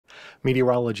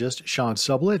Meteorologist Sean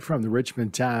Sublette from the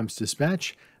Richmond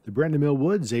Times-Dispatch. The Brandon Mill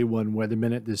Woods A1 Weather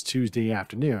Minute this Tuesday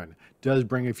afternoon does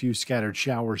bring a few scattered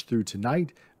showers through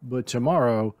tonight, but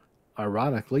tomorrow,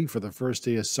 ironically, for the first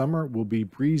day of summer, will be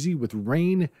breezy with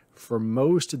rain for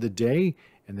most of the day,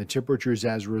 and the temperatures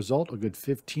as a result a good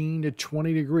 15 to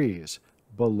 20 degrees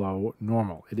below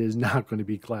normal. It is not going to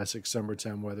be classic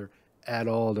summertime weather at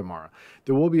all tomorrow.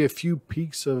 There will be a few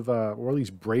peaks of, or at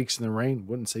least breaks in the rain.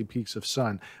 Wouldn't say peaks of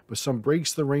sun, but some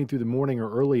breaks of the rain through the morning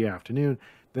or early afternoon.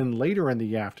 Then later in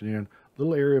the afternoon, a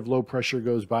little area of low pressure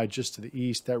goes by just to the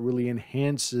east. That really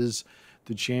enhances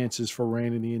the chances for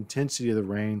rain and the intensity of the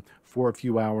rain for a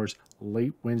few hours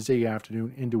late Wednesday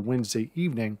afternoon into Wednesday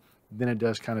evening. Then it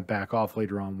does kind of back off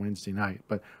later on Wednesday night.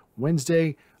 But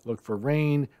Wednesday, look for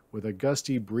rain with a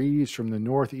gusty breeze from the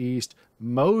northeast.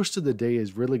 Most of the day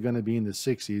is really going to be in the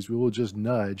 60s. We will just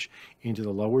nudge into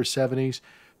the lower 70s.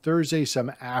 Thursday,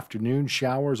 some afternoon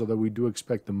showers, although we do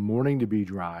expect the morning to be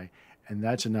dry, and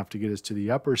that's enough to get us to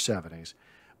the upper 70s.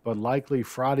 But likely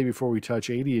Friday before we touch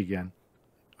 80 again.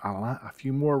 A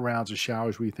few more rounds of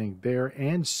showers we think there,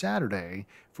 and Saturday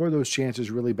for those chances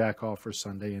really back off for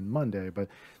Sunday and Monday. But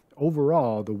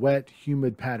overall, the wet,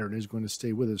 humid pattern is going to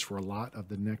stay with us for a lot of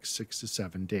the next 6 to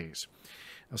 7 days.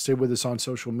 Now, stay with us on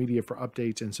social media for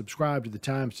updates and subscribe to the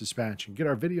Times-Dispatch and get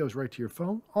our videos right to your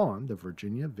phone on the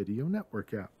Virginia Video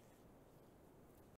Network app.